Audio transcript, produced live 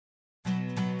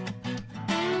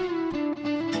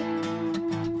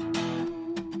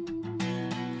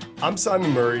I'm Simon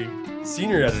Murray,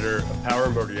 senior editor of Power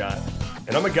and Motor Yacht,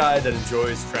 and I'm a guy that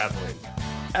enjoys traveling.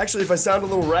 Actually, if I sound a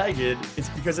little ragged, it's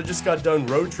because I just got done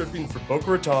road tripping from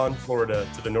Boca Raton, Florida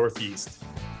to the Northeast,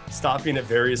 stopping at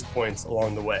various points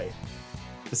along the way.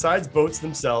 Besides boats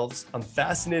themselves, I'm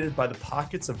fascinated by the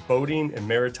pockets of boating and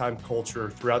maritime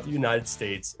culture throughout the United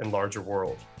States and larger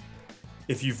world.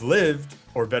 If you've lived,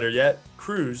 or better yet,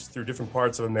 cruised through different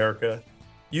parts of America,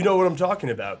 you know what I'm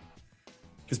talking about.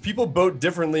 Because people boat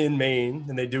differently in Maine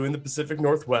than they do in the Pacific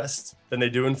Northwest, than they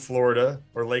do in Florida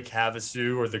or Lake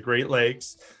Havasu or the Great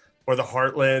Lakes or the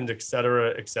Heartland, et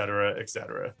cetera, et cetera, et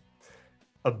cetera.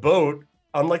 A boat,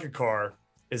 unlike a car,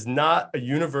 is not a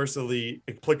universally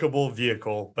applicable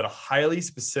vehicle, but a highly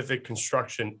specific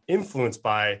construction influenced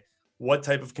by what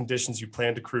type of conditions you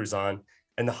plan to cruise on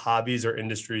and the hobbies or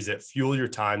industries that fuel your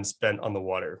time spent on the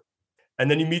water. And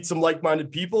then you meet some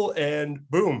like-minded people and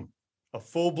boom, a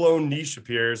full-blown niche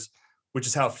appears, which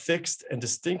is how fixed and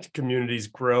distinct communities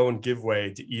grow and give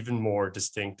way to even more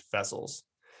distinct vessels.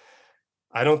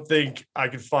 I don't think I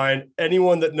could find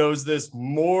anyone that knows this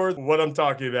more than what I'm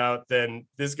talking about than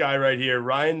this guy right here,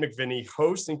 Ryan McVinney,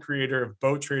 host and creator of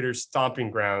Boat Traders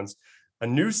Stomping Grounds, a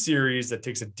new series that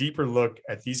takes a deeper look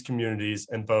at these communities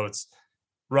and boats.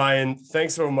 Ryan,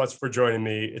 thanks so much for joining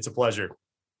me. It's a pleasure.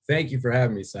 Thank you for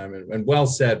having me, Simon. And well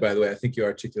said, by the way. I think you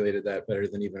articulated that better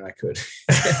than even I could.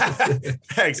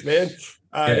 Thanks, man.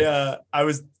 I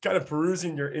was kind of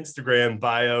perusing your Instagram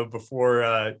bio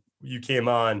before you came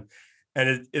on,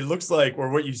 and it looks like, or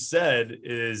what you said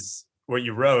is, what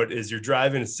you wrote is you're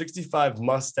driving a 65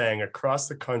 Mustang across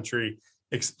the country,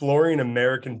 exploring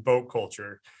American boat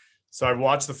culture. So I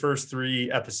watched the first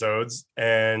 3 episodes,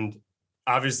 and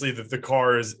obviously the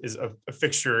car is a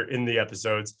fixture in the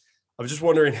episodes. I was just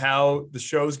wondering how the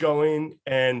show's going,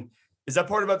 and is that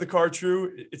part about the car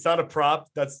true? It's not a prop.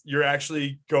 You're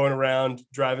actually going around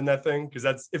driving that thing? Because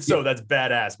that's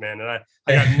badass, man. And I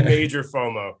got major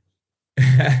FOMO.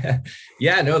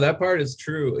 Yeah, no, that part is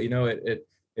true. You know,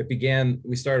 it began,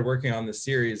 we started working on the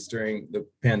series during the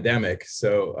pandemic.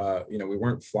 So, we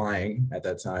weren't flying at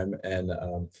that time. And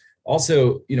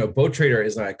also, Boat Trader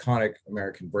is an iconic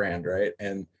American brand, right?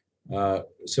 And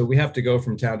so we have to go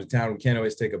from town to town. We can't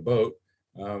always take a boat.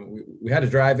 We had to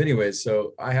drive anyways.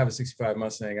 So I have a 65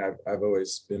 Mustang. I've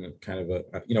always been kind of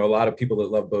a lot of people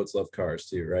that love boats love cars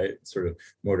too, right? Sort of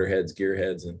motorheads,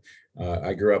 gearheads. And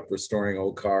I grew up restoring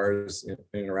old cars in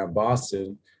and around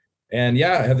Boston. And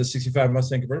yeah, I have the 65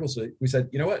 Mustang convertible. So we said,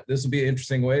 you know what, this will be an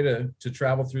interesting way to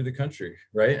travel through the country,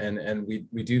 right? And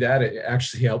we do that. It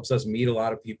actually helps us meet a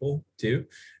lot of people too.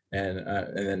 And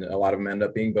then a lot of them end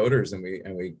up being boaters, and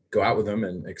we go out with them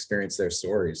and experience their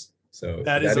stories. So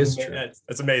that is true.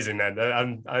 That's amazing,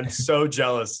 man. I'm so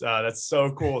jealous. That's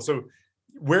so cool. So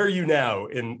where are you now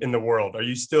in the world? Are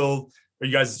you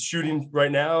guys shooting right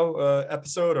now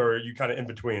episode, or are you kind of in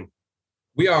between?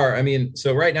 We are. I mean,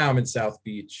 so right now I'm in South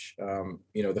Beach.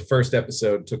 The first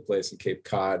episode took place in Cape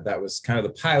Cod. That was kind of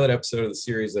the pilot episode of the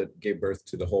series that gave birth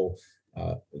to the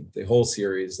whole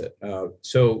series.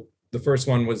 So the first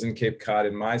one was in Cape Cod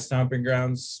in my stomping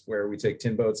grounds, where we take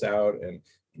tin boats out and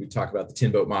we talk about the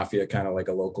tin boat mafia, kind of like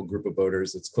a local group of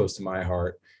boaters that's close to my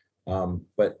heart.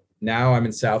 But now I'm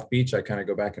in South Beach. I kind of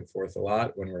go back and forth a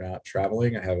lot when we're not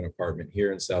traveling. I have an apartment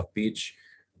here in South Beach.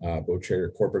 Boat Trader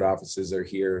corporate offices are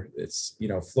here. It's,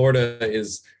 Florida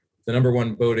is the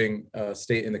 #1 boating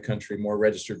state in the country, more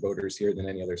registered boaters here than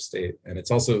any other state. And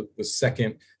it's also the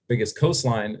second biggest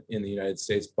coastline in the United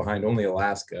States, behind only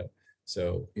Alaska.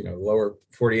 So, lower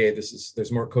 48,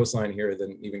 there's more coastline here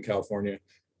than even California.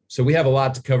 So we have a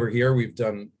lot to cover here. We've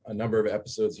done a number of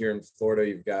episodes here in Florida.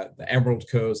 You've got the Emerald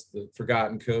Coast, the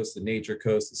Forgotten Coast, the Nature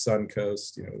Coast, the Sun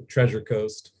Coast, the Treasure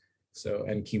Coast. So,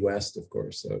 and Key West, of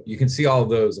course. So you can see all of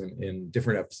those in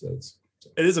different episodes.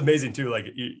 It is amazing too. Like,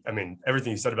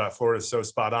 everything you said about Florida is so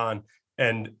spot on.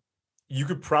 And you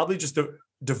could probably just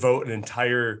devote an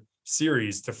entire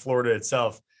series to Florida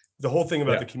itself. The whole thing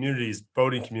about the communities,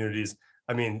 boating communities.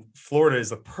 I mean, Florida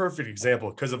is a perfect example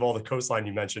because of all the coastline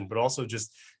you mentioned, but also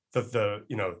just the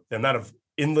amount of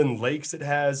inland lakes it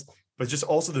has, but just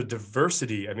also the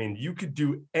diversity. I mean, you could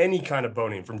do any kind of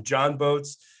boating, from John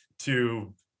boats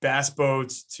to bass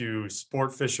boats to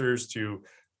sport fishers to,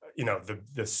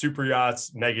 the super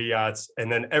yachts, mega yachts,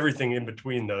 and then everything in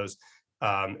between those.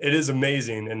 It is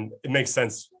amazing. And it makes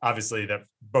sense, obviously, that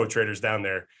Boat Traders down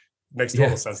there makes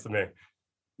total sense to me.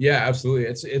 Yeah, absolutely.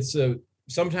 It's a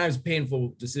sometimes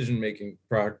painful decision-making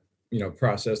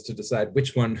process to decide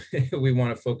which one we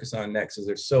want to focus on next, because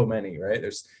there's so many, right?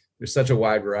 There's such a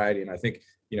wide variety. And I think,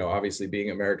 obviously being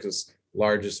America's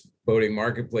largest boating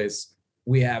marketplace,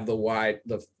 we have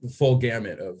the full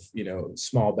gamut of,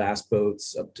 small bass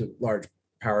boats up to large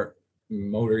power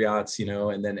motor yachts,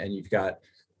 and you've got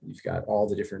all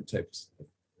the different types of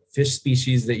fish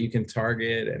species that you can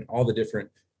target, and all the different,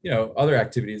 other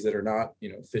activities that are not,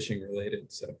 fishing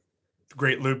related. So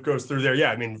great loop goes through there.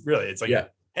 Yeah. I mean, really, it's like, yeah,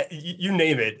 you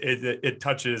name it, it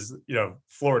touches,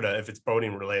 Florida, if it's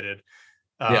boating related.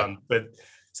 But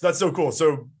so that's so cool.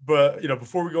 So, but,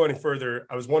 before we go any further,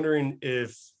 I was wondering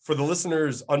if, for the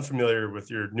listeners unfamiliar with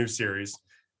your new series,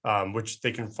 which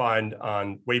they can find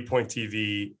on Waypoint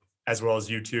TV, as well as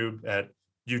YouTube at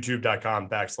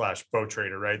youtube.com/boat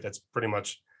trader, right? That's pretty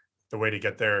much the way to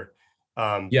get there.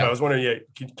 But I was wondering,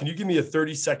 can you give me a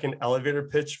 30-second elevator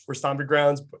pitch for Stomping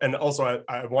Grounds? And also,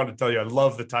 I wanted to tell you, I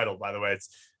love the title, by the way.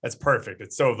 That's perfect.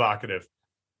 It's so evocative.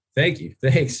 Thank you.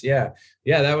 Thanks. Yeah.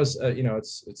 That was,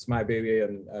 it's my baby,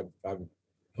 and I'm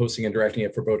hosting and directing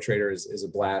it for Boat Trader is a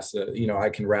blast. I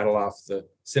can rattle off the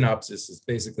synopsis. It's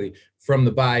basically from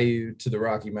the bayou to the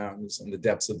Rocky Mountains and the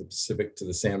depths of the Pacific to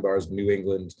the sandbars of New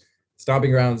England.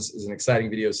 Stomping Grounds is an exciting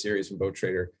video series from Boat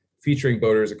Trader featuring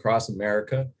boaters across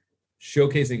America,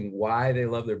 showcasing why they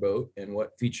love their boat and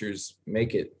what features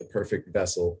make it the perfect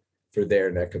vessel for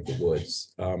their neck of the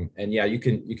woods. You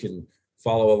can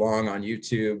follow along on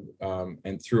YouTube,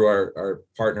 and through our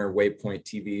partner Waypoint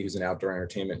TV, who's an outdoor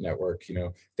entertainment network.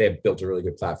 They have built a really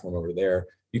good platform over there.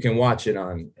 You can watch it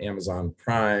on Amazon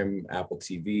Prime, Apple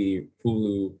TV,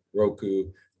 Hulu,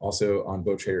 Roku, also on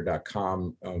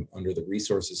boattrader.com. Under the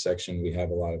resources section, we have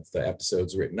a lot of the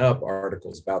episodes written up,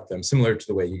 articles about them, similar to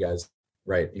the way you guys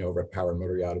write, over at Power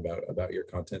Motor Yacht about your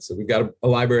content. So we've got a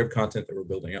library of content that we're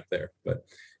building up there. But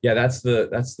yeah, that's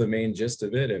the main gist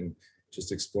of it, and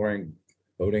just exploring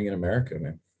boating in America,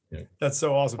 man. Yeah. That's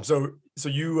so awesome. So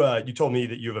you told me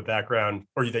that you have a background,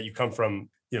 or that you come from,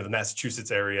 the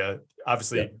Massachusetts area.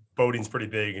 Obviously, boating's pretty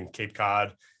big in Cape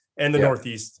Cod and the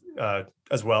Northeast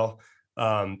as well.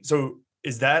 So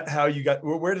is that how you got?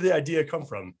 Where did the idea come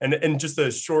from? And just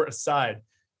a short aside,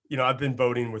 I've been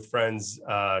boating with friends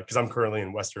because I'm currently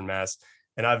in Western Mass,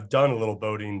 and I've done a little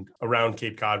boating around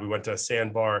Cape Cod. We went to a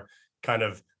sandbar,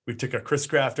 we took a Chris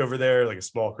Craft over there, like a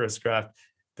small Chris Craft.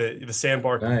 The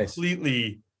sandbar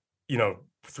completely,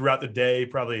 throughout the day,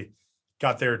 probably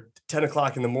got there 10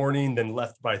 o'clock in the morning, then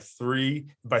left by 3.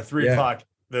 By 3 o'clock,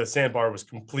 the sandbar was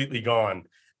completely gone.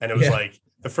 And it was like,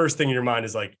 the first thing in your mind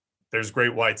is like, there's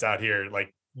great whites out here,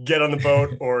 like get on the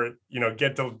boat or,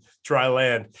 get to dry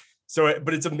land. So,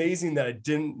 but it's amazing that I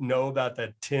didn't know about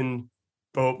that tin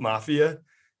boat mafia.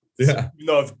 Yeah.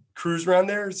 So, I've cruised around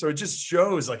there. So it just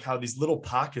shows like how these little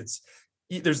pockets,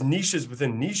 there's niches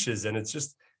within niches, and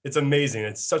it's amazing.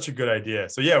 It's such a good idea.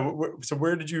 So yeah. So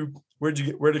where did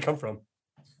it come from?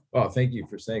 Oh, thank you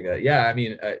for saying that. Yeah. I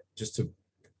mean, just to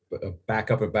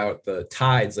back up about the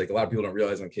tides, like a lot of people don't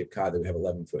realize on Cape Cod that we have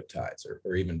 11-foot tides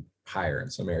or even higher in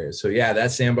some areas. So yeah,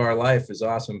 that sandbar life is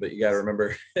awesome, but you got to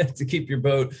remember to keep your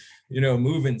boat,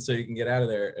 moving so you can get out of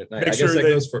there at night. Make sure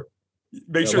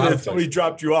that if somebody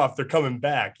dropped you off, they're coming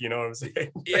back. You know what I'm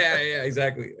saying? Yeah,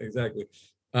 exactly.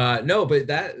 No, but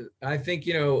that, I think,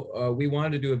 we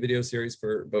wanted to do a video series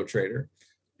for Boat Trader,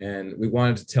 and we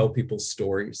wanted to tell people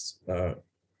stories.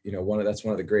 That's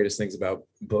one of the greatest things about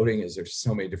boating is there's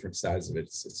so many different sides of it.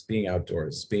 It's being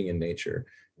outdoors, it's being in nature.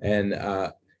 And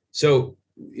so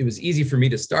it was easy for me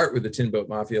to start with the Tin Boat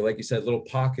Mafia, like you said, little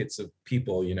pockets of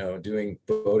people, doing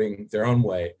boating their own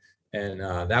way. And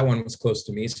that one was close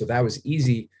to me. So that was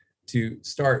easy to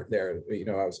start there.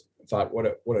 I thought, what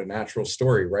a natural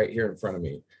story right here in front of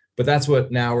me. But that's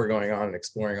what now we're going on and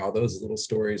exploring all those little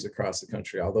stories across the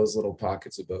country, all those little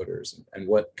pockets of boaters, and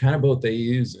what kind of boat they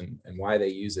use and why they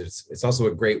use it. It's also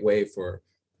a great way for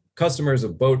customers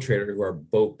of Boat Trader who are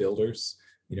boat builders,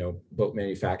 boat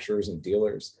manufacturers and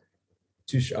dealers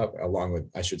to shop, along with,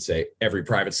 I should say, every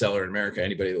private seller in America,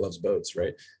 anybody that loves boats,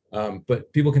 right?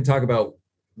 But people can talk about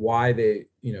why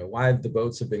why the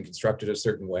boats have been constructed a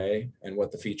certain way and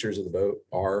what the features of the boat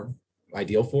are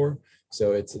ideal for.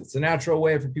 So it's a natural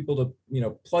way for people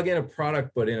to, plug in a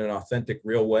product, but in an authentic,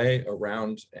 real way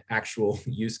around actual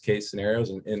use case scenarios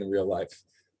and in the real life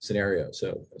scenario.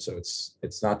 So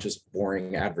it's not just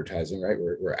boring advertising, right?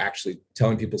 We're actually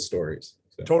telling people stories.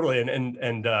 So. Totally.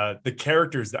 And the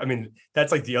characters, I mean,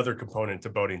 that's like the other component to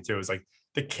boating too, is like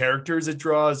the characters it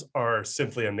draws are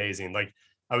simply amazing. Like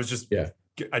I just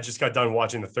got done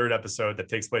watching the 3rd episode that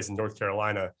takes place in North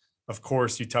Carolina. Of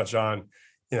course, you touch on,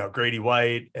 Grady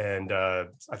White and I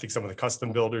think some of the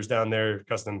custom builders down there,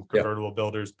 custom convertible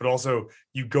builders, but also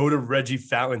you go to Reggie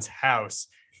Fountain's house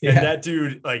and that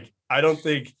dude, like, I don't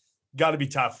think got to be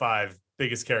top 5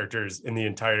 biggest characters in the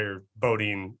entire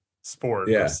boating sport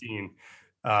or scene.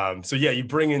 So yeah, you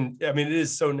bring in, I mean, it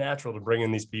is so natural to bring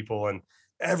in these people, and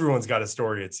everyone's got a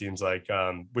story, it seems like,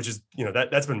 which is,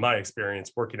 that's been my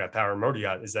experience working at Power Motor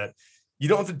Yacht, is that you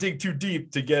don't have to dig too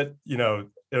deep to get, an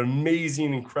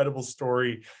amazing, incredible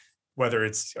story, whether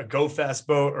it's a go fast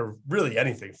boat or really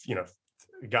anything,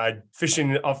 a guy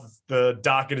fishing off the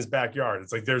dock in his backyard.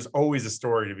 It's like, there's always a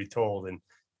story to be told.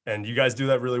 And you guys do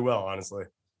that really well, honestly.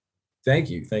 Thank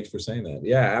you. Thanks for saying that.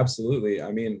 Yeah, absolutely.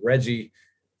 I mean, Reggie,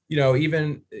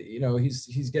 even,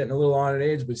 he's getting a little on in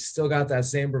age, but he's still got that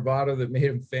same bravado that made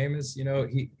him famous.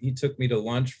 He took me to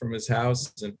lunch from his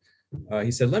house, and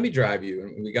he said, "Let me drive you."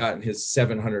 And we got in his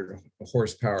 700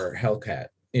 horsepower Hellcat,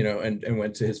 and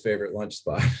went to his favorite lunch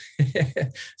spot.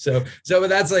 But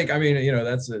that's like, I mean,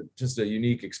 that's just a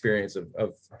unique experience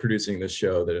of producing this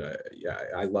show that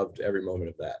I loved every moment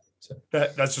of that. So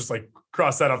that's just like,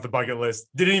 cross that off the bucket list.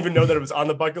 Didn't even know that it was on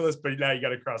the bucket list, but now you got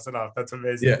to cross it off. That's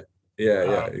amazing.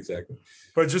 Yeah, exactly.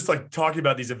 But just like talking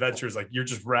about these adventures, like you're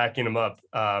just racking them up.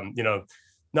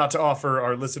 Not to offer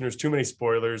our listeners too many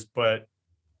spoilers, but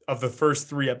of the first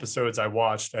 3 episodes I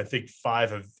watched, I think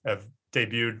 5 have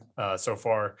debuted so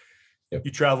far. Yep.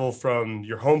 You travel from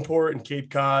your home port in Cape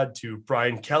Cod to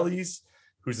Brian Kelly's,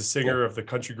 who's the singer of the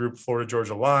country group Florida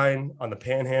Georgia Line on the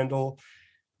Panhandle.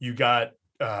 You got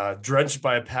drenched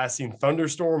by a passing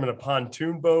thunderstorm in a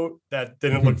pontoon boat that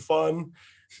didn't look fun.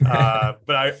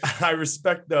 But I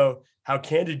respect, though, how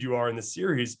candid you are in the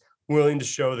series, willing to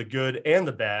show the good and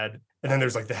the bad. And then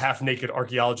there's like the half-naked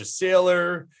archaeologist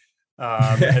sailor.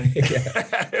 And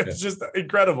it's just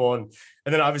incredible. And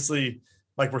then obviously,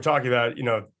 like we're talking about,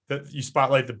 that you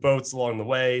spotlight the boats along the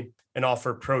way and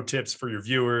offer pro tips for your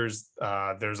viewers.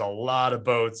 There's a lot of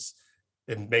boats.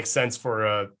 It makes sense for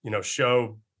a,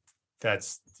 show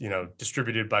that's,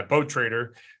 distributed by Boat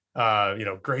Trader.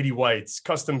 Grady White's,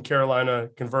 custom Carolina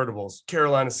convertibles,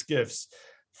 Carolina skiffs,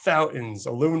 fountains,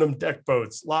 aluminum deck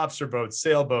boats, lobster boats,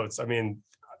 sailboats. I mean,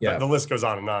 the list goes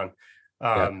on and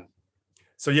on.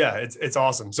 So yeah, it's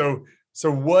awesome. So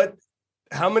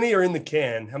how many are in the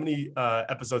can? How many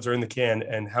episodes are in the can,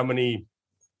 and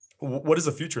what does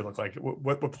the future look like?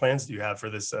 What plans do you have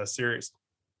for this series?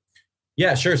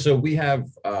 Yeah, sure. So we have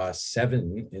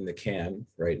 7 in the can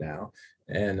right now.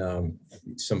 And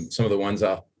some of the ones,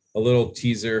 a little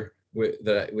teaser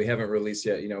that we haven't released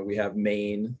yet. We have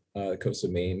Maine, coast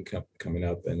of Maine coming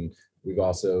up, and we've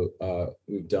also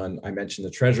I mentioned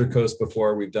the Treasure Coast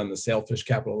before. We've done the sailfish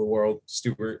capital of the world,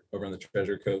 Stewart, over on the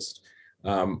Treasure Coast.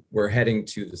 We're heading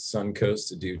to the Sun Coast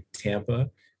to do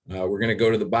Tampa. We're going to go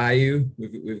to the Bayou.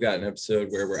 We've got an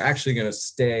episode where we're actually going to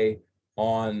stay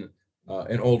on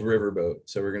an old riverboat.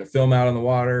 So we're going to film out on the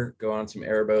water, go on some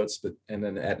airboats, and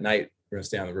then at night we're going to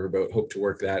stay on the riverboat. Hope to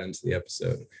work that into the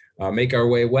episode. Make our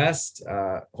way west,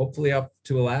 hopefully up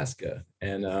to Alaska,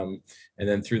 and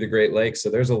then through the Great Lakes. So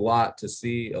there's a lot to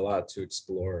see, a lot to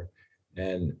explore.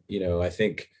 And, I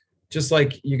think just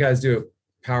like you guys do at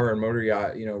Power and Motor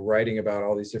Yacht, writing about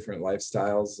all these different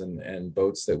lifestyles and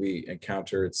boats that we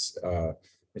encounter,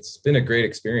 it's been a great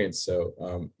experience.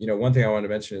 So, one thing I wanted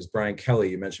to mention is Brian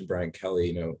Kelly. You mentioned Brian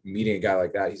Kelly, meeting a guy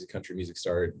like that. He's a country music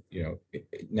star,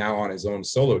 now on his own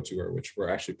solo tour, which we're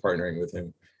actually partnering with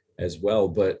him as well.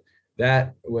 But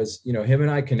that was, him and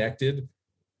I connected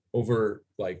over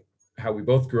like how we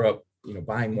both grew up,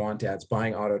 buying Want Ads,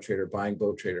 buying Auto Trader, buying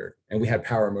Boat Trader. And we had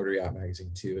Power Motor Yacht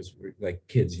magazine too, as like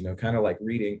kids, kind of like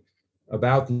reading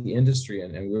about the industry,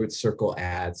 and we would circle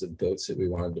ads of boats that we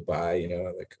wanted to buy.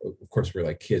 Like, of course we're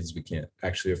like kids, we can't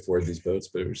actually afford these boats,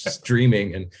 but it was just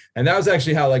dreaming. And that was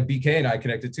actually how like BK and I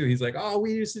connected too. He's like, "Oh,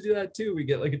 we used to do that too. We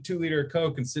get like a 2-liter of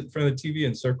Coke and sit in front of the TV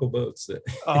and circle boats."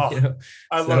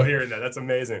 I love hearing that. That's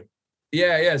amazing.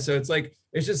 Yeah. So it's like,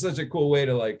 it's just such a cool way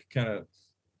to like kind of,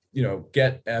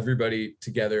 get everybody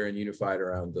together and unified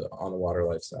around the on the water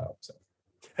lifestyle. So.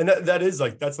 And that is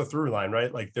like, that's the through line,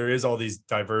 right? Like there is all these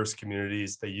diverse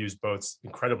communities that use boats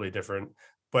incredibly different,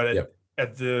 but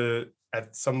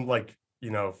at some like,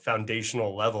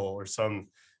 foundational level or some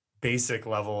basic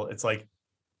level, it's like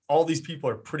all these people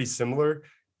are pretty similar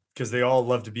because they all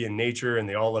love to be in nature and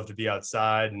they all love to be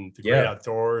outside and the great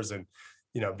outdoors and,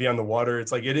 be on the water.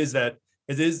 It's like, it is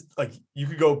like you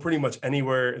could go pretty much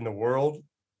anywhere in the world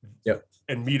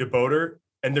and meet a boater,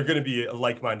 and they're going to be a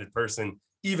like-minded person,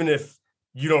 even if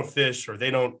you don't fish or they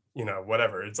don't,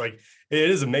 whatever. It's like, it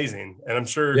is amazing. And I'm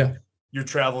sure your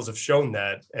travels have shown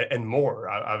that and more,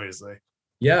 obviously.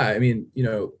 Yeah. I mean,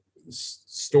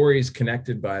 stories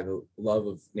connected by the love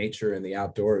of nature and the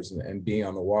outdoors and being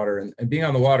on the water, and being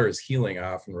on the water is healing.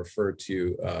 I often refer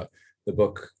to the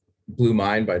book Blue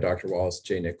Mind by Dr. Wallace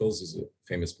J. Nichols, who's a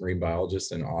famous marine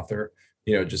biologist and author.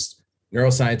 Just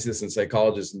neuroscientists and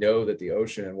psychologists know that the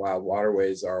ocean and wild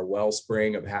waterways are a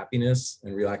wellspring of happiness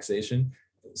and relaxation,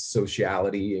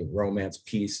 sociality and romance,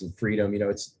 peace and freedom.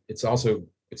 It's also,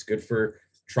 it's good for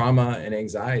trauma and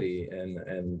anxiety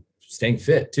and staying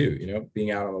fit too,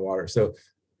 being out on the water.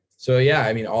 So yeah,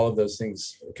 I mean, all of those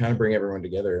things kind of bring everyone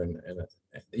together. And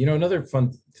another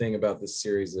fun thing about this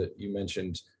series that you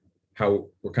mentioned, how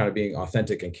we're kind of being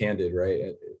authentic and candid,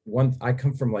 right? I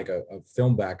come from like a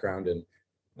film background, and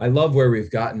I love where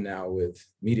we've gotten now with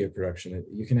media production.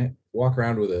 You can walk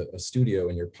around with a studio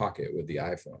in your pocket with the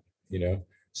iPhone.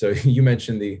 So you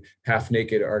mentioned the half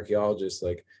naked archaeologist,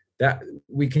 like that.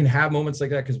 We can have moments like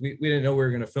that because we didn't know we were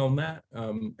going to film that.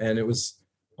 And it was,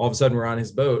 all of a sudden we're on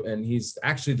his boat, and he's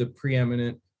actually the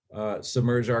preeminent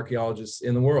submerged archaeologist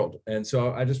in the world. And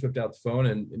so I just whipped out the phone,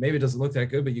 and maybe it doesn't look that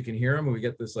good, but you can hear him, and we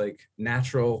get this like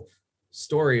natural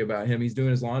story about him. He's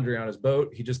doing his laundry on his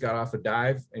boat. He just got off a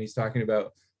dive, and he's talking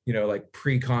about, like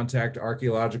pre-contact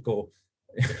archaeological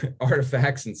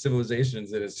artifacts and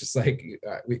civilizations. That it's just like,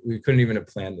 we couldn't even have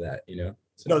planned that,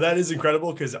 So. No, that is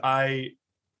incredible, because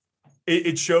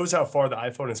it shows how far the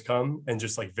iPhone has come, and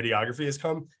just like videography has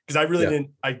come, because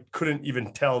I couldn't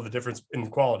even tell the difference in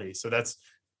quality. So that's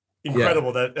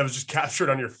incredible that was just captured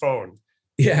on your phone.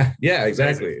 Yeah,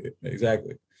 exactly.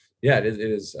 Yeah, it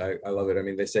is. I love it. I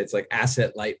mean, they say it's like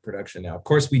asset light production now. Of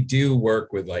course, we do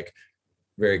work with like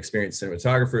very experienced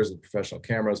cinematographers with professional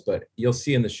cameras, but you'll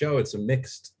see in the show it's a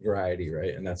mixed variety,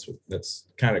 right? And that's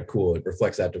kind of cool. It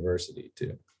reflects that diversity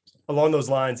too. Along those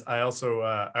lines, I also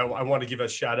I want to give a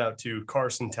shout out to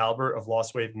Carson Talbert of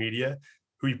Lost Wave Media,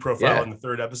 who you profile in the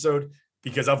third episode,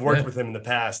 because I've worked with him in the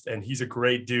past, and he's a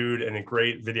great dude and a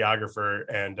great videographer,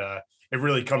 and it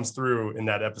really comes through in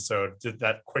that episode.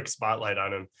 That quick spotlight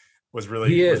on him was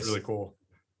really cool.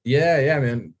 Yeah,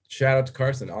 man. Shout out to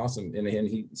Carson. Awesome. And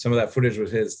he, some of that footage was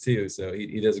his too. So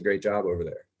he does a great job over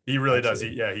there. He really does.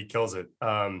 He kills it.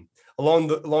 Along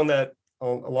that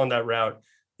route,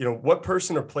 what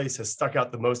person or place has stuck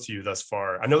out the most to you thus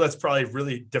far? I know that's probably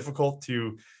really difficult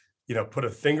to, put a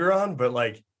finger on, but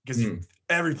like, because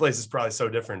every place is probably so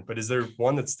different, but is there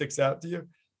one that sticks out to you?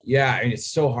 Yeah, I mean,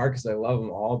 it's so hard because I love them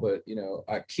all, but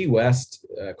Key West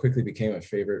quickly became a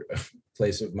favorite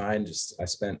place of mine. I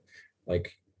spent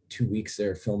like 2 weeks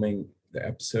there filming the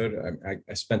episode.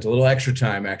 I spent a little extra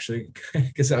time actually,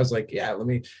 because I was like, yeah, let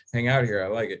me hang out here. I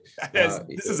like it.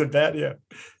 This isn't bad.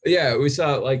 Yeah, we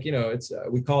saw like, it's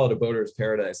we call it a boater's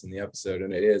paradise in the episode,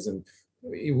 and it is. And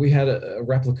we had a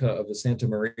replica of the Santa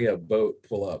Maria boat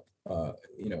pull up,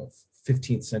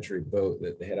 15th century boat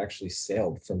that they had actually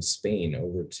sailed from Spain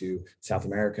over to South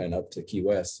America and up to Key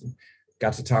West, and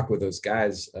got to talk with those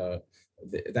guys.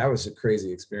 That was a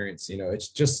crazy experience. It's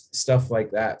just stuff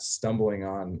like that, stumbling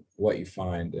on what you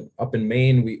find. And up in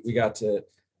Maine, we got to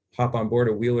hop on board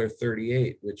a Wheeler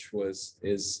 38, which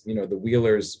the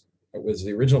Wheelers was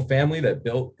the original family that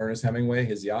built Ernest Hemingway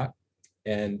his yacht.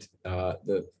 And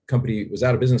the company was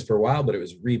out of business for a while, but it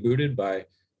was rebooted by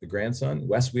the grandson,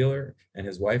 Wes Wheeler, and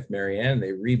his wife, Mary Ann.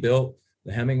 They rebuilt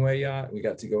the Hemingway yacht. We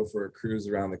got to go for a cruise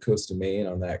around the coast of Maine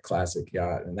on that classic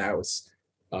yacht. And that was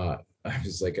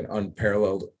like an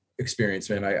unparalleled experience,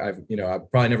 man. I'll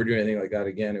probably never do anything like that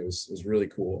again. It was really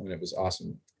cool, and it was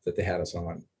awesome that they had us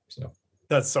on. So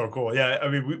that's so cool. Yeah, I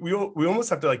mean, we almost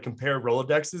have to like compare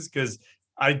Rolodexes, because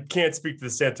I can't speak to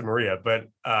the Santa Maria, but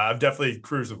I've definitely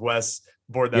cruised with Wes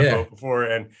aboard that boat before,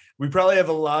 and we probably have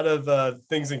a lot of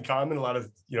things in common. A lot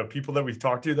of people that we've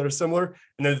talked to that are similar,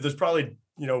 and there's probably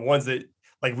ones that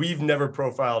like we've never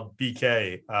profiled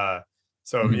BK.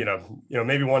 So,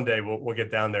 maybe one day we'll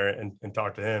get down there and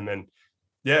talk to him. And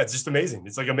yeah, it's just amazing.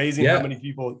 It's like amazing how many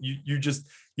people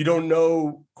you don't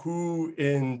know who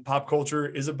in pop culture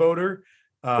is a boater.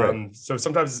 Right. So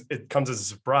sometimes it comes as a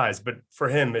surprise, but for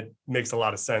him, it makes a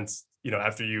lot of sense,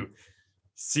 after you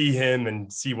see him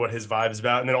and see what his vibe is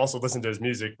about. And then also listen to his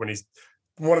music when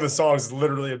one of the songs is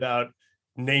literally about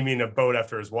naming a boat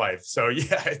after his wife. So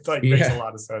yeah, it makes a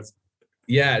lot of sense.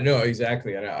 Yeah, no,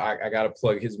 exactly. And I got to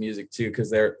plug his music too, because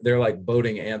they're like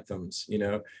boating anthems.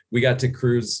 We got to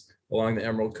cruise along the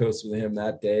Emerald Coast with him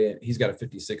that day. He's got a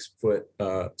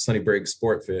 56-foot Sunny Briggs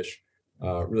sport fish,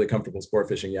 really comfortable sport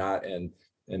fishing yacht. And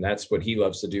that's what he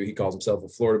loves to do. He calls himself a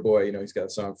Florida boy. He's got a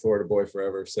song Florida Boy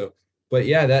Forever. So, but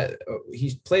yeah, that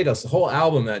he played us the whole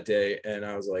album that day. And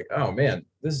I was like, oh man,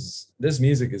 this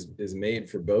music is made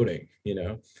for boating,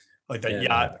 like that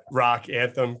yacht rock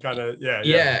anthem kind of.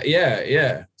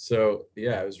 Yeah. So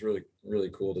yeah, it was really, really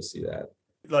cool to see that.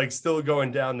 Like still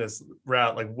going down this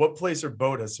route, like what place or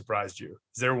boat has surprised you?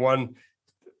 Is there one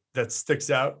that sticks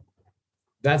out?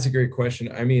 That's a great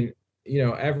question. I mean,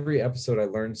 every episode I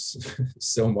learned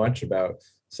so much about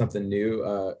something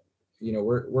new.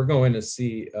 We're going to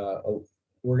see.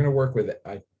 We're going to work with.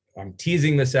 I'm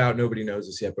teasing this out. Nobody knows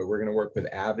this yet, but we're going to work with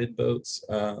Avid Boats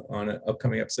on an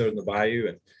upcoming episode in the Bayou,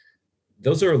 and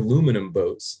those are aluminum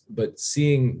boats. But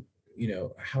seeing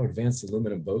how advanced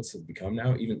aluminum boats have become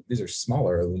now, even these are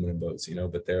smaller aluminum boats,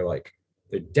 but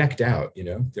they're decked out.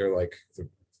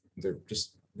 They're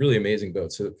just really amazing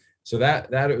boats. So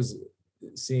that it was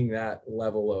seeing that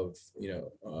level of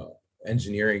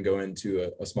engineering go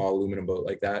into a small aluminum boat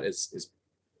like that is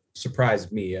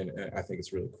surprised me, and I think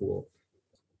it's really cool.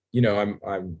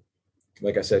 I'm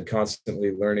like I said,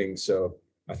 constantly learning, so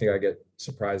I think I get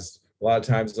surprised a lot of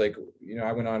times. I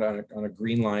went on a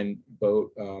Green Line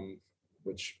boat,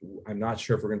 which I'm not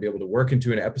sure if we're going to be able to work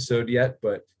into an episode yet,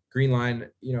 but Green Line,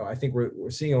 I think we're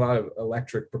seeing a lot of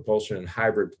electric propulsion and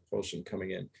hybrid propulsion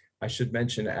coming in. I should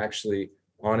mention actually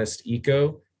Honest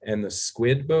Eco and the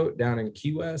Squid boat down in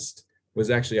Key West was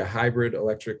actually a hybrid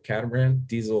electric catamaran,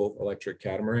 diesel electric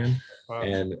catamaran. Wow.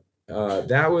 And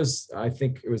that was, I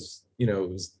think it was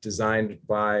designed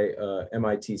by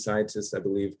MIT scientists, I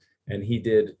believe. And he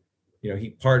did,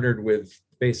 he partnered with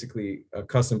basically a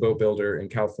custom boat builder in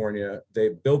California. They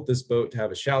built this boat to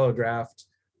have a shallow draft,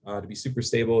 to be super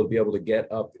stable, to be able to get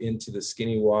up into the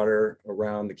skinny water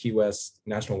around the Key West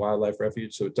National Wildlife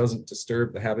Refuge. So it doesn't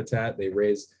disturb the habitat. They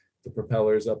raise the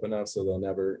propellers up enough so they'll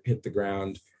never hit the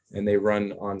ground. And they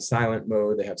run on silent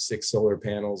mode. They have 6 solar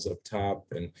panels up top.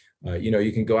 And,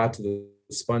 you can go out to the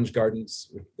sponge gardens,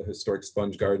 the historic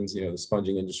sponge gardens. The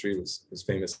sponging industry was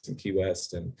famous in Key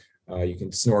West, and you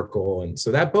can snorkel. And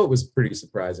so that boat was pretty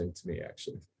surprising to me,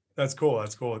 actually. That's cool.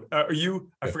 That's cool.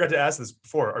 I forgot to ask this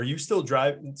before. Are you still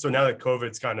driving? So now that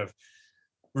COVID's kind of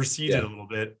receded a little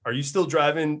bit, are you still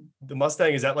driving the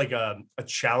Mustang? Is that like a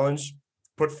challenge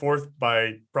put forth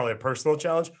by probably a personal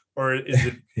challenge? Or is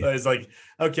it is like,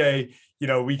 okay,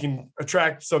 we can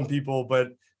attract some people,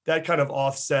 but that kind of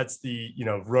offsets the,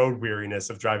 road weariness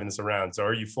of driving this around. So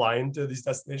are you flying to these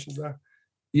destinations now?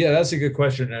 Yeah, that's a good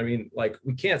question. I mean,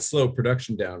 we can't slow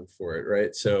production down for it,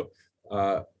 right? So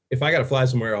if I got to fly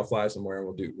somewhere, I'll fly somewhere, and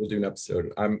we'll do an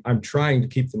episode. I'm trying to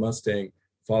keep the Mustang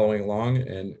following along,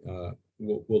 and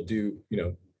we'll do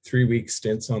 3-week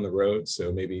stints on the road.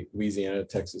 So maybe Louisiana,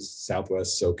 Texas,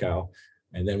 Southwest, SoCal,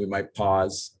 and then we might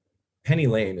pause. Penny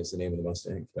Lane is the name of the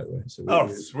Mustang, by the way. So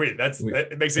sweet.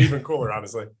 It makes it even cooler,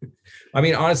 honestly. I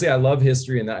mean, honestly, I love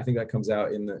history, and I think that comes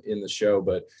out in the show.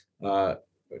 But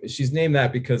she's named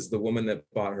that because the woman that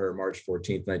bought her March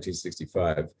 14th,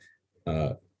 1965,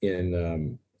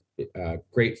 in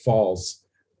Great Falls,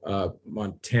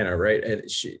 Montana, right? And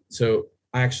so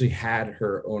I actually had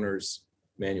her owner's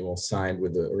manual signed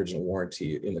with the original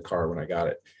warranty in the car when I got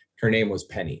it. Her name was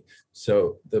Penny,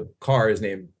 so the car is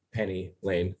named Penny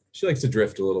Lane. She likes to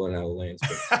drift a little in and out of lanes.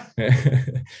 But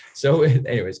so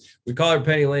anyways, we call her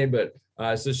Penny Lane, but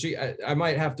so I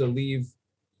might have to leave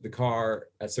the car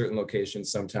at certain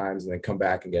locations sometimes and then come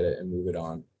back and get it and move it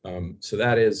on. So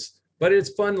that is, but it's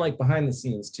fun, behind the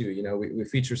scenes too. We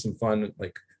feature some fun,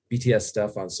 BTS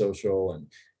stuff on social,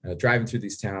 and driving through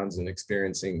these towns and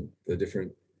experiencing the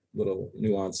different little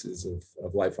nuances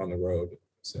of life on the road.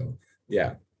 So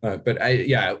yeah. But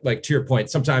to your point,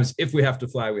 sometimes if we have to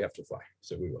fly, we have to fly.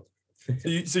 So we will.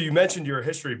 So you mentioned you're a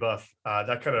history buff.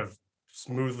 That kind of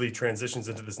smoothly transitions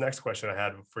into this next question I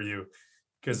had for you,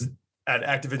 because at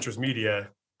Active Interest Media,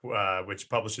 which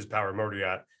publishes Power Motor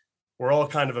Yacht, we're all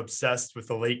kind of obsessed with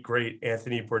the late, great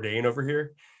Anthony Bourdain over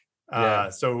here.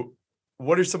 So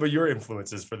what are some of your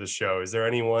influences for this show? Is there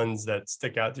any ones that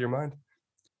stick out to your mind?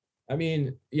 I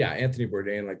mean, Anthony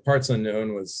Bourdain, Parts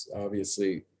Unknown was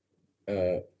obviously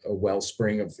a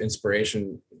wellspring of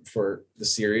inspiration for the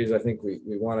series. I think we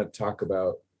want to talk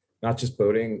about not just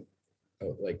boating,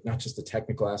 not just the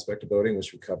technical aspect of boating,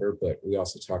 which we cover, but we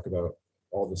also talk about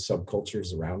all the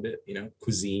subcultures around it,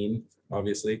 cuisine,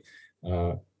 obviously,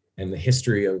 and the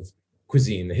history of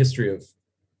cuisine, the history of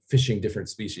fishing different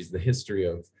species, the history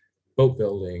of boat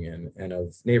building and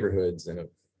of neighborhoods and of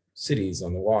cities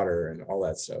on the water and all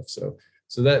that stuff. So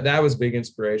that was big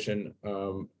inspiration.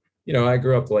 I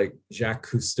grew up like Jacques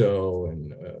Cousteau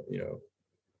and,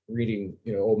 reading,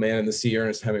 Old Man and the Sea,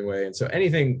 Ernest Hemingway. And so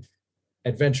anything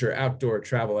adventure, outdoor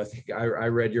travel, I think I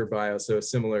read your bio. So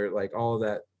similar,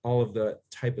 all of the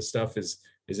type of stuff is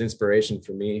inspiration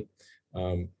for me.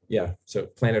 So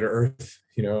planet Earth,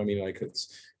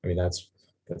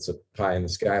 that's a pie in the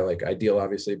sky, ideal,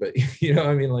 obviously, but,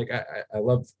 I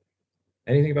love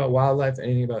anything about wildlife,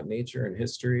 anything about nature and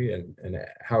history and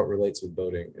how it relates with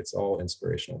boating. It's all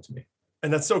inspirational to me.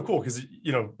 And that's so cool because,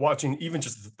 watching even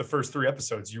just the first 3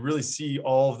 episodes, you really see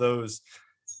all of those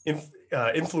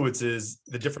influences,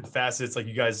 the different facets.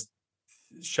 You guys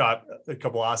shot a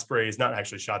couple ospreys, not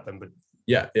actually shot them, but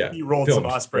yeah. he rolled Filmed.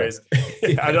 some ospreys.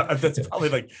 Yeah. I don't, that's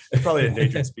probably a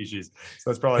endangered species. So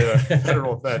that's probably a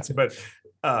federal offense. But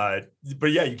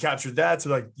yeah, you captured that. So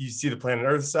like you see the planet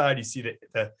Earth side, you see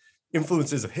the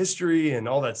influences of history and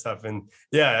all that stuff. And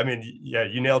yeah, I mean, yeah,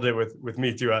 you nailed it with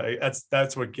me too.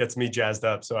 That's what gets me jazzed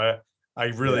up. So I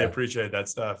really appreciate that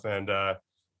stuff. And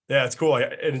yeah, it's cool.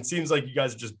 And it seems like you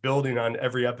guys are just building on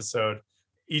every episode.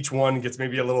 Each one gets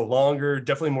maybe a little longer,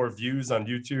 definitely more views on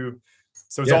YouTube.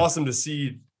 So it's awesome to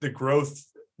see the growth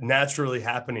naturally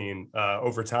happening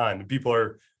over time, and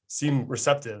people seem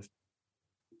receptive.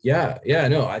 Yeah,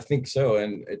 no, I think so.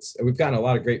 And we've gotten a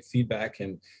lot of great feedback,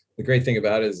 and the great thing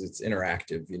about it is it's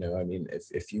interactive. You know, I mean,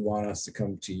 if you want us to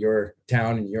come to your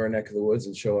town and your neck of the woods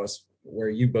and show us where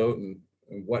you boat and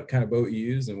what kind of boat you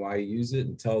use and why you use it,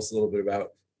 and tell us a little bit about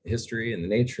the history and the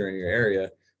nature in your area,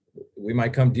 we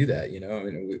might come do that. You know, I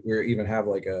mean, we even have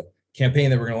like a campaign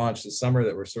that we're going to launch this summer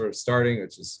that we're sort of starting,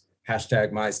 which is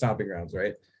 #MyStompingGrounds,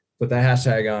 right? Put that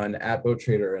hashtag on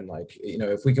 @BoatTrader, and like, you know,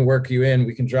 if we can work you in,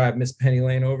 we can drive Miss Penny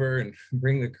Lane over and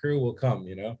bring the crew, we'll come,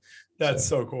 you know. That's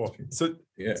so cool. So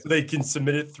they can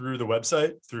submit it through the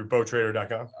website, through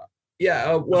boattrader.com.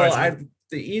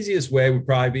 The easiest way would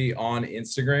probably be on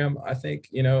Instagram. I think,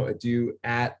 you know, do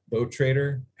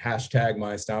 @BoatTrader,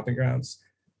 #MyStompingGrounds.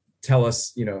 Tell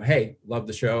us, you know, hey, love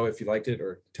the show if you liked it,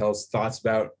 or tell us thoughts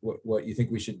about what you think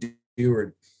we should do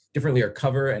or differently or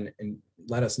cover, and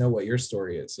let us know what your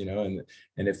story is, you know, and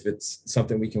if it's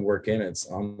something we can work in, it's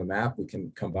on the map, we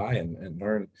can come by and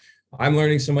learn. I'm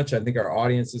learning so much. I think our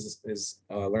audience is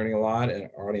learning a lot, and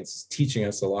our audience is teaching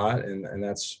us a lot, and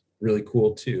that's really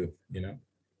cool too, you know.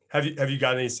 Have you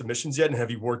got any submissions yet, and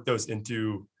have you worked those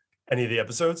into any of the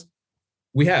episodes?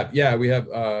 We have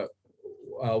the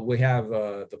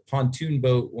pontoon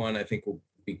boat one. I think will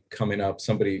be coming up.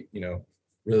 Somebody, you know,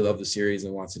 really loved the series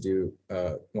and wants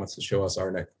to show us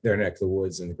their neck of the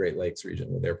woods in the Great Lakes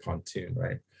region with their pontoon,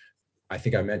 right? I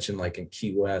think I mentioned like in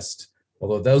Key West,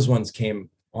 although those ones came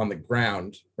on the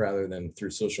ground rather than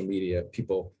through social media,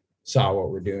 people saw what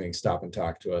we're doing, stop and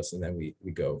talk to us, and then we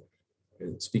go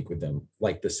and speak with them,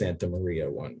 like the Santa Maria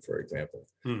one, for example.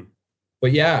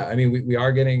 But yeah, I mean, we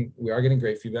are getting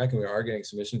great feedback, and we are getting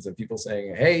submissions and people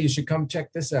saying, hey, you should come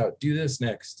check this out, do this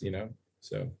next, you know.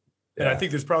 So yeah. And I think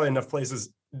there's probably enough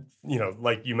places, you know,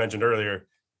 like you mentioned earlier,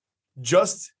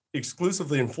 just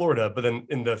exclusively in Florida, but then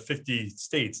in the 50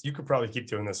 states, you could probably keep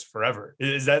doing this forever.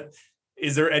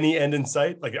 Is there any end in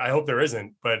sight? Like, I hope there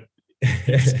isn't, but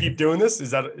just keep doing this. Is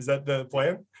that the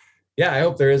plan? Yeah, I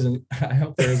hope there isn't. I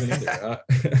hope there isn't either.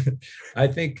 I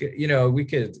think, you know, we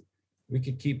could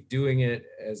keep doing it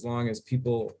as long as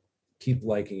people keep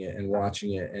liking it and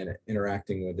watching it and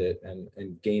interacting with it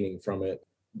and gaining from it.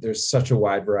 There's such a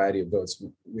wide variety of boats.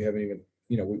 We haven't even,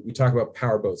 you know, we talk about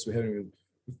power boats. We've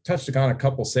touched on a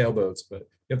couple sailboats, but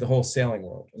you have the whole sailing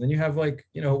world. And then you have, like,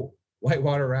 you know,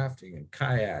 whitewater rafting and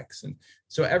kayaks. And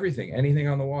so anything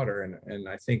on the water. And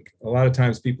I think a lot of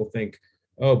times people think,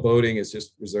 oh, boating is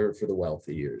just reserved for the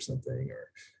wealthy or something. Or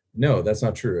no, that's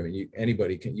not true. I mean,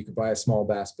 you could buy a small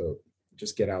bass boat,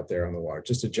 just get out there on the water,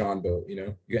 just a John boat, you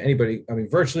know.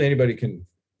 Virtually anybody can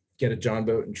get a John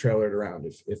boat and trailer it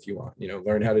around if you want, you know,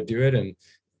 learn how to do it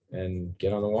and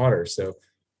get on the water. So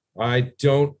I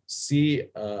don't see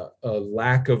a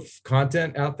lack of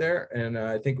content out there, and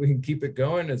I think we can keep it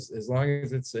going as long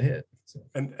as it's a hit. So.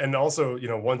 And also, you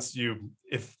know,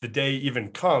 if the day even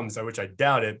comes, which I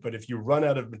doubt it, but if you run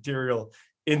out of material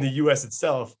in the US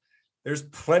itself, there's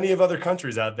plenty of other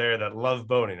countries out there that love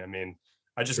boating. I mean,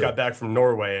 I just got back from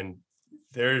Norway, and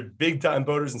they're big time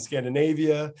boaters in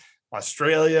Scandinavia,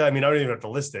 Australia. I mean, I don't even have to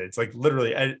list it. It's like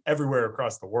literally everywhere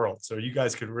across the world. So you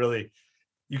guys could be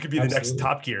the next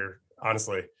Top Gear,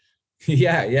 honestly.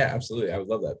 Yeah, absolutely. I would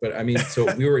love that. But I mean,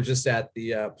 so we were just at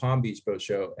the Palm Beach Boat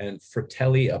Show, and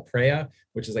Fratelli Aprea,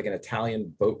 which is like an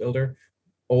Italian boat builder,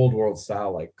 old world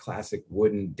style, like classic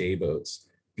wooden day boats,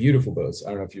 beautiful boats. I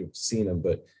don't know if you've seen them,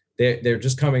 but they're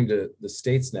just coming to the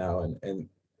States now. And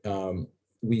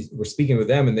we were speaking with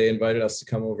them, and they invited us to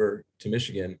come over to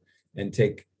Michigan and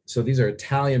so these are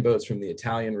Italian boats from the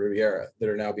Italian Riviera that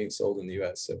are now being sold in the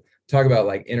US. So talk about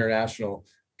like international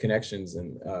connections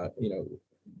and, you know,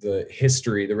 the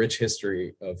rich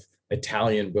history of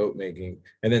Italian boat making,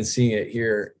 and then seeing it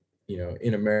here, you know,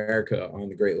 in America on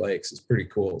the Great Lakes is pretty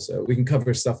cool. So we can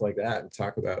cover stuff like that and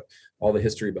talk about all the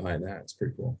history behind that. It's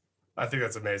pretty cool. I think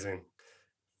that's amazing.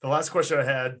 The last question I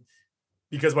had,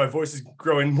 because my voice is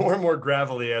growing more and more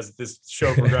gravelly as this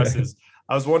show progresses,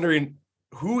 I was wondering,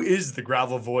 who is the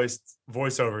gravel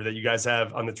voiceover that you guys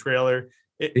have on the trailer?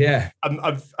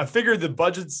 I figured the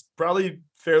budget's probably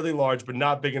fairly large, but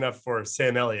not big enough for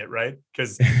Sam Elliott, right?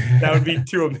 Because that would be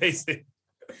too amazing.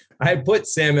 I put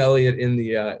Sam Elliott in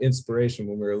the inspiration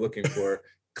when we were looking for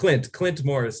Clint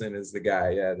Morrison is the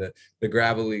guy. Yeah, the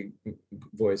gravelly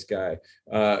voice guy.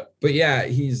 But yeah,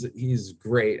 he's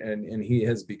great, and he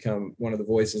has become one of the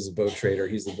voices of Boat Trader.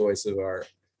 He's the voice of our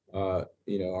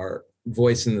our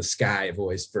voice in the sky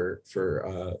voice for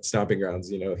Stomping Grounds.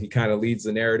 He kind of leads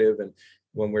the narrative, and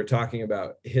when we're talking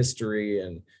about history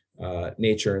and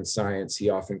nature and science, he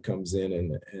often comes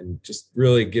in and just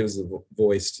really gives a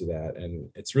voice to that, and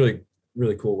it's really,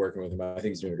 really cool working with him. I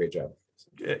think he's doing a great job.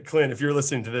 Clint, if you're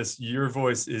listening to this, your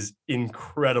voice is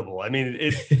incredible. I mean,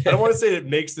 I don't want to say it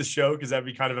makes the show because that'd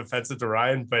be kind of offensive to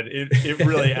Ryan, but it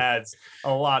really adds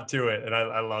a lot to it, and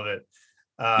I love it.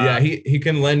 Yeah, he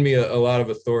can lend me a lot of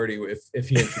authority if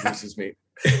he introduces me.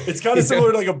 It's kind of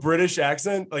similar to like a British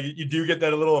accent. Like you do get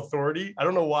that a little authority. I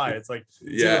don't know why. It's like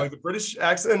like the British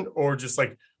accent or just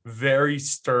like very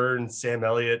stern Sam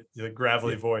Elliott, the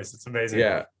gravelly voice. It's amazing.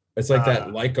 Yeah, it's like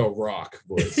that like a rock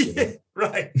voice.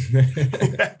 Right.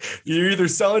 You're either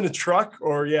selling a truck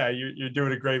or you're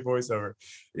doing a great voiceover.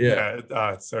 Yeah.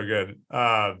 It's so good.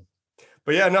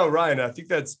 But yeah, no, Ryan, I think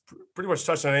that's pretty much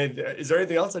touched on anything. Is there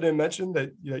anything else I didn't mention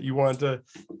that you wanted to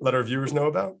let our viewers know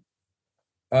about?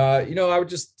 I would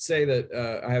just say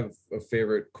that I have a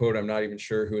favorite quote. I'm not even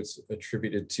sure who it's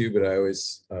attributed to, but I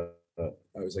always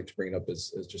like to bring it up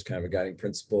as just kind of a guiding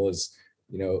principle is,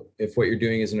 if what you're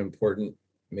doing isn't important,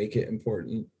 make it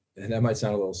important. And that might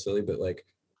sound a little silly, but like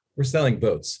we're selling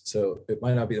boats, so it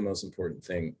might not be the most important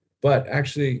thing. But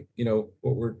actually,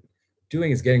 what we're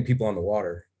doing is getting people on the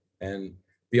water. And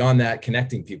beyond that,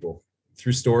 connecting people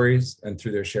through stories and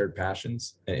through their shared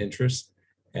passions and interests.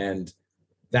 And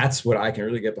that's what I can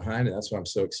really get behind. And that's what I'm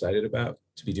so excited about,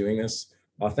 to be doing this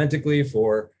authentically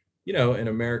for, an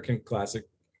American classic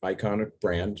iconic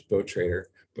brand, Boat Trader,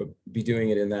 but be doing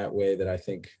it in that way that I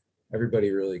think everybody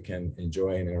really can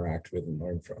enjoy and interact with and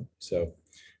learn from. So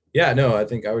I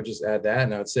think I would just add that.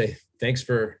 And I would say, thanks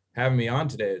for having me on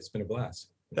today. It's been a blast.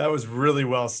 That was really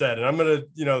well said. And I'm going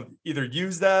to, either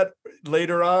use that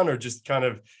later on or just kind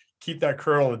of keep that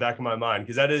kernel in the back of my mind,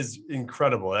 because that is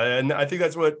incredible. And I think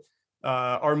that's what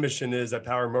our mission is at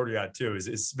Power Motor Yacht too, is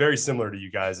it's very similar to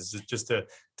you guys. It's just to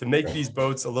make these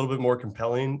boats a little bit more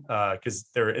compelling, because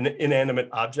they're inanimate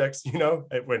objects,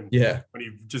 when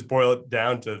you just boil it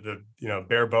down to the,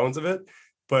 bare bones of it.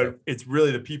 But it's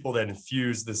really the people that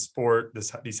infuse the sport,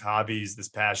 these hobbies, this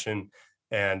passion.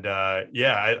 And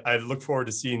I look forward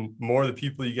to seeing more of the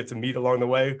people you get to meet along the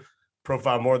way,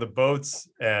 profile more of the boats,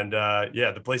 and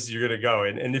the places you're going to go.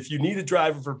 And if you need a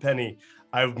driver for Penny,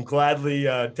 I would gladly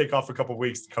take off a couple of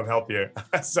weeks to come help you.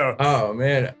 So. Oh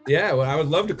man, yeah. Well, I would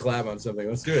love to collab on something.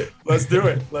 Let's do it. Let's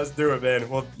do it, man.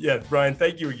 Well, Brian,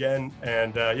 thank you again,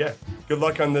 and good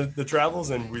luck on the travels,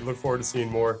 and we look forward to seeing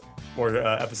more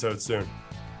episodes soon.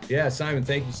 Yeah, Simon,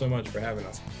 thank you so much for having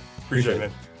us. Appreciate it,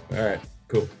 man. All right,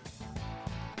 cool.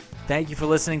 Thank you for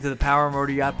listening to the Power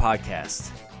Motor Yacht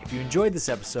Podcast. If you enjoyed this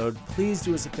episode, please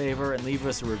do us a favor and leave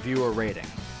us a review or rating.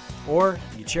 Or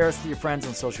you can share us with your friends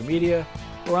on social media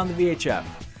or on the VHF.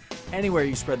 Anywhere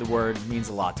you spread the word means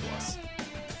a lot to us.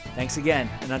 Thanks again,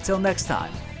 and until next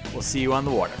time, we'll see you on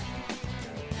the water.